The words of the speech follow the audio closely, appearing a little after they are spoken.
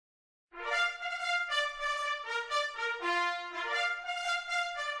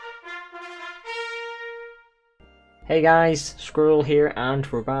Hey guys, Squirrel here, and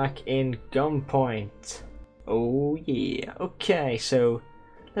we're back in Gunpoint. Oh yeah. Okay, so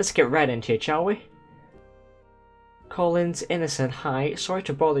let's get right into it, shall we? Collins Innocent, hi. Sorry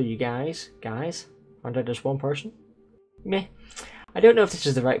to bother you guys. Guys? Aren't I just one person? Meh. I don't know if this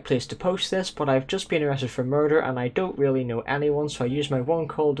is the right place to post this, but I've just been arrested for murder and I don't really know anyone, so I used my one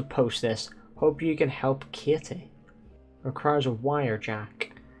call to post this. Hope you can help Katie. Requires a Wirejack.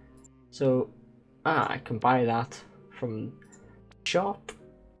 So, I can buy that from the shop.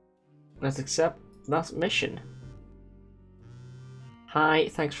 Let's accept that mission. Hi,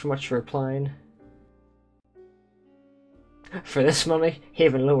 thanks so much for replying. For this money,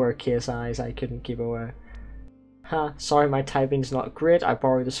 even lower case eyes, I couldn't keep away. Ha, sorry my typing's not great, I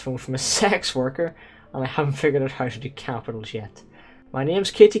borrowed this phone from a sex worker, and I haven't figured out how to do capitals yet. My name's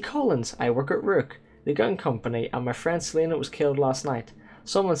Katie Collins, I work at Rook, the gun company, and my friend Selena was killed last night.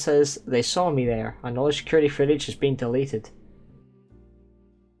 Someone says they saw me there, and all the security footage has been deleted.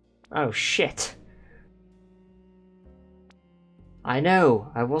 Oh shit. I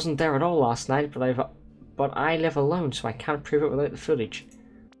know, I wasn't there at all last night, but I live alone, so I can't prove it without the footage.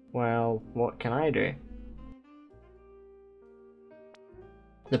 Well, what can I do?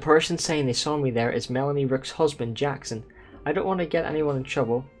 The person saying they saw me there is Melanie Rook's husband, Jackson. I don't want to get anyone in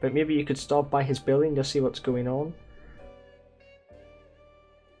trouble, but maybe you could stop by his building to see what's going on.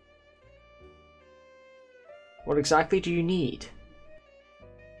 What exactly do you need?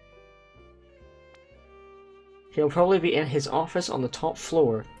 He'll probably be in his office on the top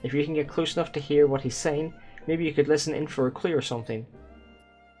floor. If you can get close enough to hear what he's saying, maybe you could listen in for a clue or something.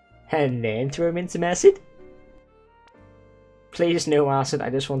 And then throw him in some acid? Please, no acid, I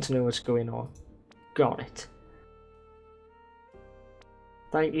just want to know what's going on. Got it.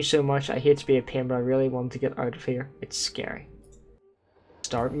 Thank you so much, I hate to be a pain, but I really want to get out of here. It's scary.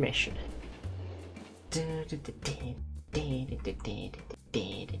 Start mission.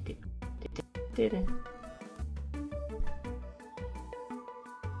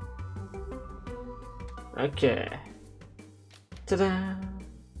 Okay. Ta-da!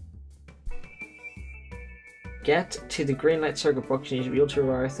 Get to the green light circuit box. You should be able to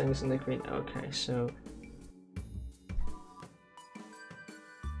wire things in the green. Okay, so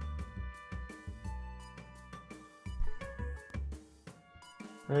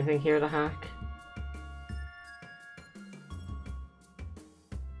anything here to hack?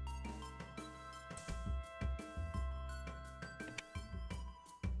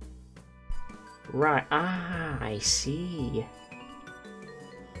 Right, I see.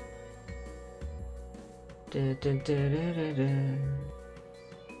 Da, da, da, da, da, da.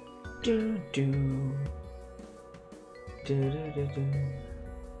 Do, do. Do, do, do, do.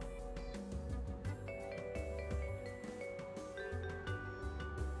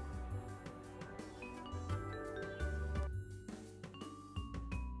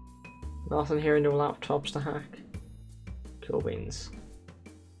 Nothing here, no laptops to hack. Cool beans.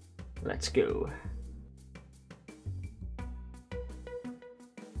 Let's go.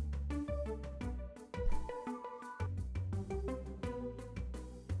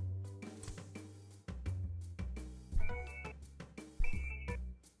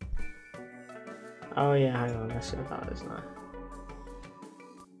 Oh yeah, hang on, let's see what that is now.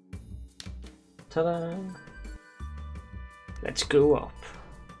 Ta-da! Let's go up.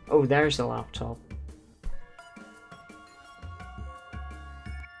 Oh, there's the laptop.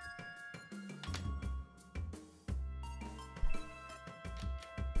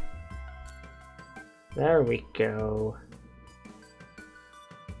 There we go.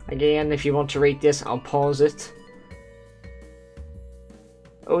 Again, if you want to read this, I'll pause it.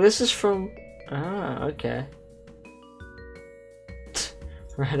 Oh, this is from... Ah, okay.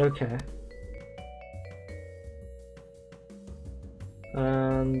 Right, okay.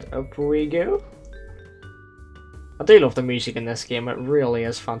 And up we go. I do love the music in this game, it really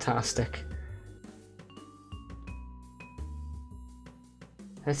is fantastic.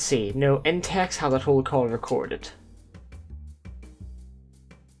 Let's see, no, Intex had that whole call recorded.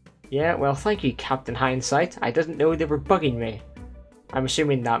 Yeah, well thank you Captain Hindsight, I didn't know they were bugging me. I'm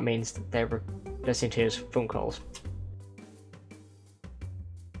assuming that means that they were listening to his phone calls.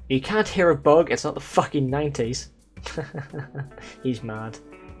 You can't hear a bug, it's not the fucking 90s. He's mad.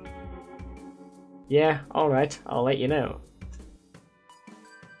 Yeah, alright, I'll let you know.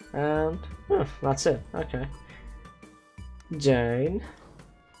 And, oh, that's it, okay. Jane.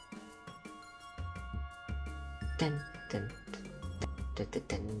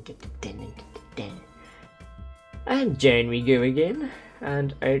 And down we go again,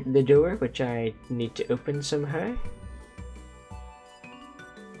 and out the door, which I need to open somehow.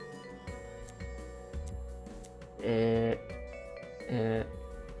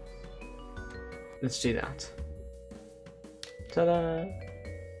 Let's do that. Ta-da!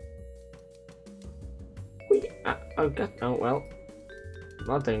 Oh well.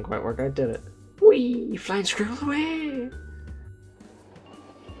 That didn't quite work out, did it? Whee! Flying squirrel away!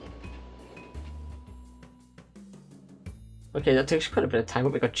 Okay, that takes quite a bit of time,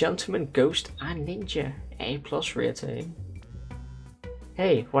 but we got Gentleman, Ghost, and Ninja. A+ rating.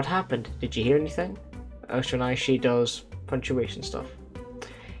 Hey, what happened? Did you hear anything? Oh, so now she does punctuation stuff.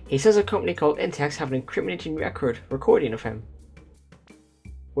 He says a company called Intex have an incriminating recording of him.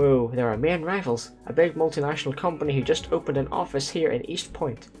 Whoa, they're our main rivals. A big multinational company who just opened an office here in East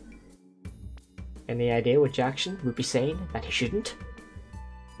Point. Any idea what Jackson would be saying that he shouldn't?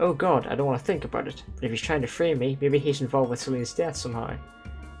 Oh god, I don't want to think about it, but if he's trying to frame me, maybe he's involved with Celine's death somehow.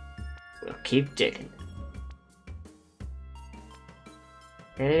 We'll keep digging.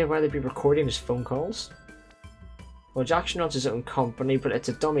 Any idea why they'd be recording his phone calls? Well, Jackson runs his own company, but it's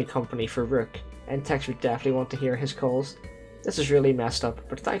a dummy company for Rook, and Tex would definitely want to hear his calls. This is really messed up,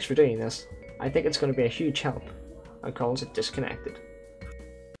 but thanks for doing this. I think it's going to be a huge help. And calls it disconnected.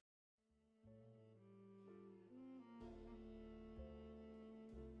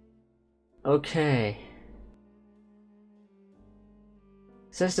 Okay.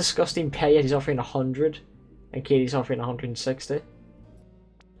 It says disgusting pay, yet he's offering 100, and Katie's offering 160.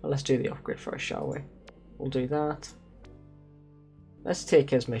 Well, let's do the upgrade first, shall we? We'll do that. Let's take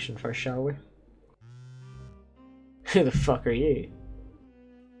his mission first, shall we? Who the fuck are you?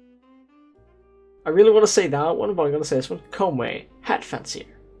 I really want to say that one, but I'm going to say this one. Conway, hat fancier.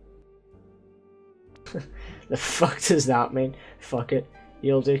 The fuck does that mean? Fuck it.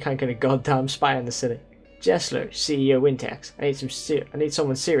 You'll do, can't get a goddamn spy in the city. Jessler, CEO Wintex. I need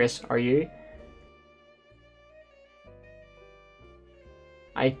someone serious. Are you?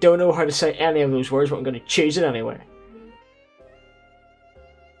 I don't know how to say any of those words, but I'm going to choose it anyway.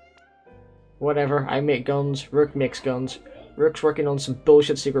 Whatever, I make guns, Rook makes guns. Rook's working on some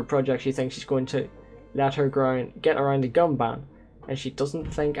bullshit secret project she thinks she's going to let her get around the gun ban, and she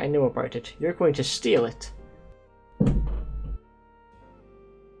doesn't think I know about it. You're going to steal it.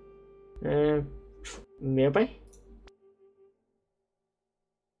 Maybe?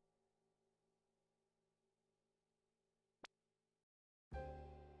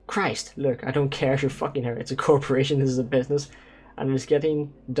 Christ, look, I don't care if you're fucking her. It's a corporation, this is a business. And it's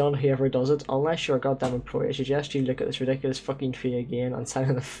getting done whoever does it, unless you're a goddamn employee. I suggest you look at this ridiculous fucking fee again and sign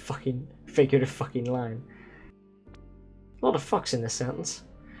on the fucking figure of fucking line. A lot of fucks in this sentence.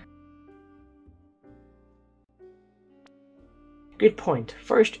 Good point.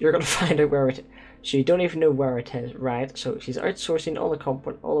 First, you're gonna find out where it is. So you don't even know where it is, right? So she's outsourcing all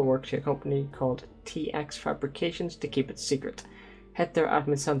the work to a company called TX Fabrications to keep it secret. Hit their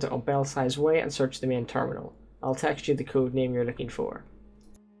admin center on Belsize Way and search the main terminal. I'll text you the code name you're looking for.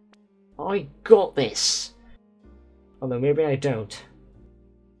 I got this! Although maybe I don't.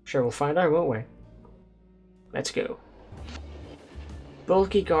 Sure, we'll find out, won't we? Let's go.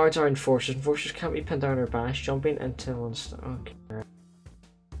 Bulky guards are enforcers. Enforcers can't be pinned down or bashed. Jumping until one okay.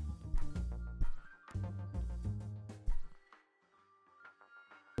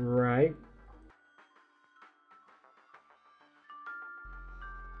 Right.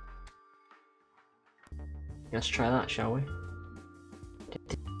 Let's try that, shall we?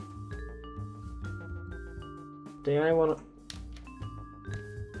 Do I want to...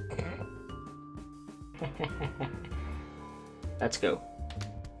 Let's go.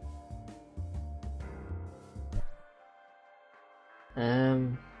 I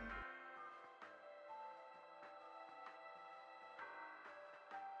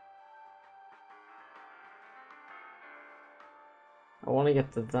want to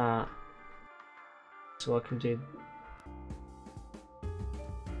get to that. So I can do...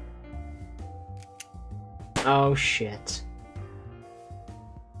 Oh shit.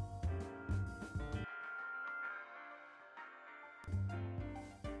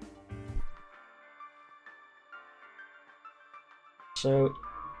 So...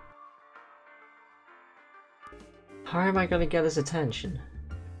 how am I gonna get his attention?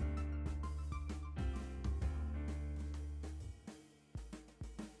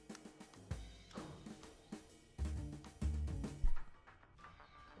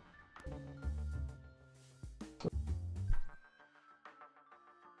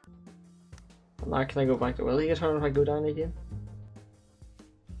 Now can I go back to... will he get hurt if I go down again?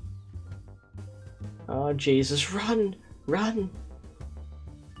 Oh Jesus, run! Run!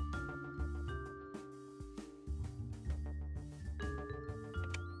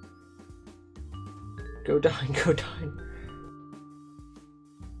 Go down, go down.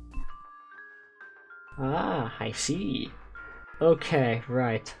 Ah, I see. Okay,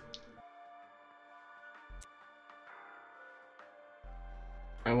 right.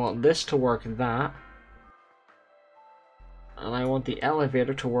 I want this to work that. And I want the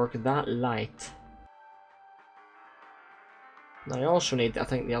elevator to work that light. And I also need, I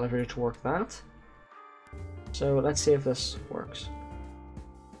think, the elevator to work that. So let's see if this works.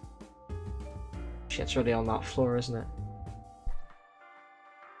 Shit's already on that floor, isn't it?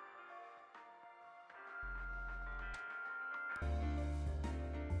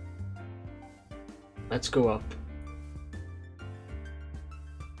 Let's go up.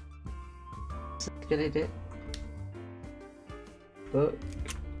 Is that a good idea? But...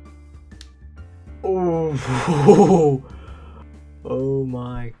 oh! Oh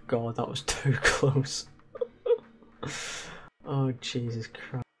my god, that was too close. Oh, Jesus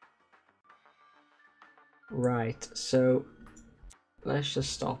Christ. Right, so let's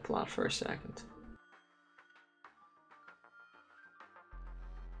just stop that for a second.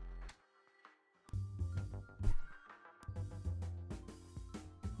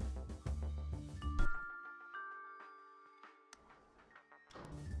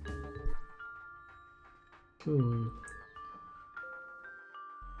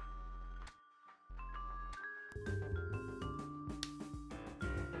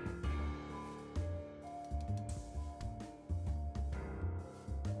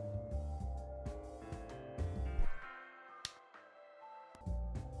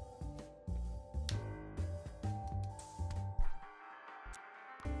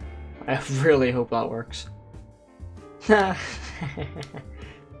 I really hope that works.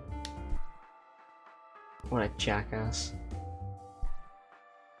 What a jackass.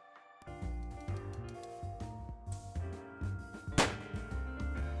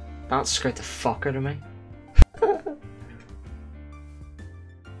 That scared the fuck out of me.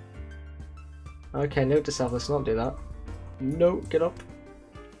 Okay, note to self, let's not do that. No, get up.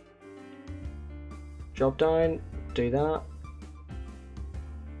 Drop down, do that.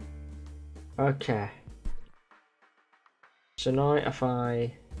 Okay. So now if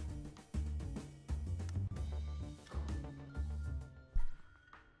I...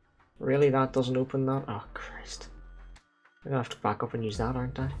 Really, that doesn't open that? Oh, Christ. I'm gonna have to back up and use that,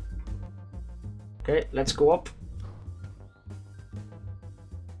 aren't I? Okay, let's go up.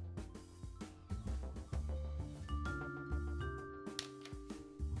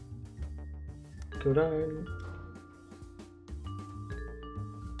 Go down.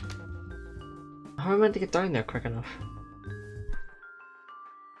 How am I meant to get down there quick enough?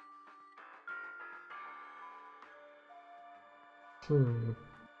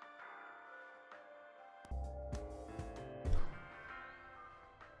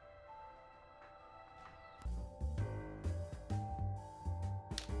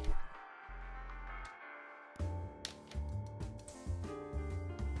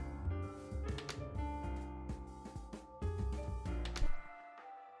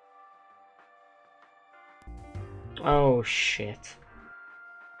 Oh shit.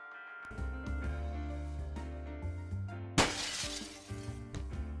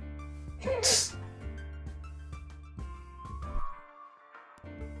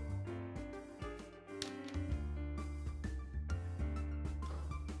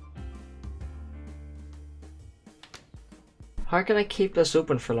 How can I keep this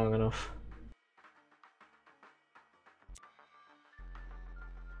open for long enough?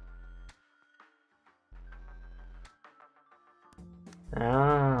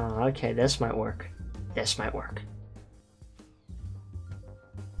 Ah, okay, this might work. This might work.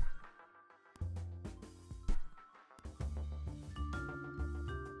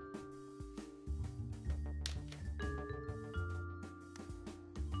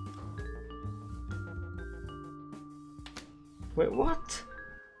 Wait, what?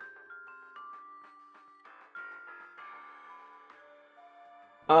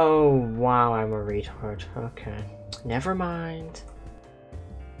 Oh, wow, I'm a retard. Okay. Never mind.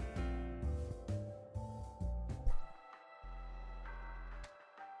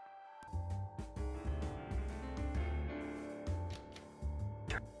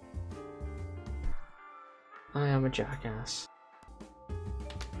 I am a jackass.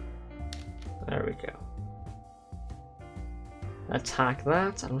 There we go. Let's hack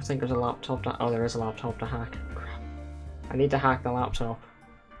that. I don't think there's a laptop to... Oh, there is a laptop to hack. Crap. I need to hack the laptop.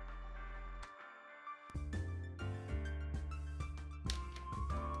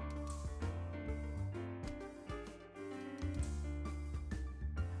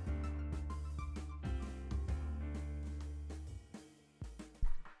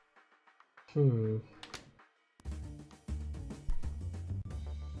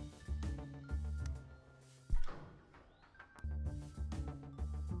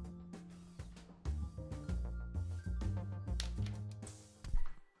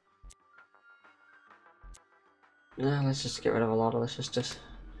 Nah, let's just get rid of a lot of this. Just.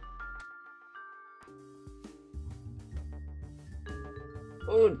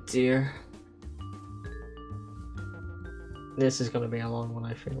 Oh dear. This is gonna be a long one,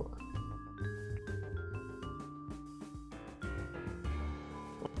 I feel.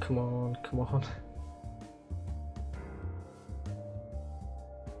 Come on, come on.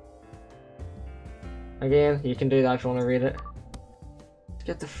 Again, you can do that if you want to read it.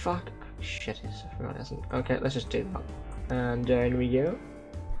 Get the fuck. Shit, I forgot it isn't. Okay, let's just do that. And down we go.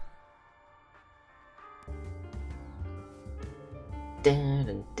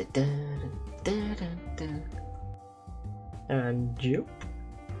 And jump.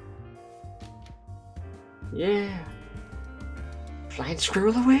 Yeah. Flying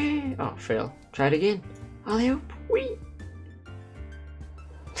squirrel away. Oh, fail. Try it again. Alley-oop. Wee.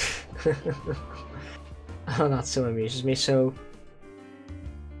 Oh, that so amuses me. So.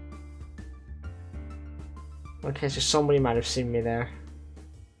 Okay, so somebody might have seen me there.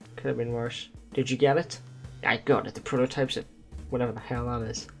 Could have been worse. Did you get it? I got it. The prototype's it. Whatever the hell that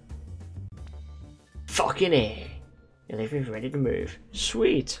is. Fucking A. Delivery's ready to move.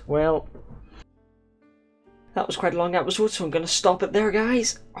 Sweet. Well, that was quite a long episode, so I'm going to stop it there,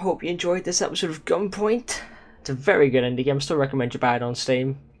 guys. I hope you enjoyed this episode of Gunpoint. It's a very good indie game. I still recommend you buy it on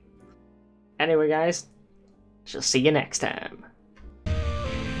Steam. Anyway, guys, shall see you next time.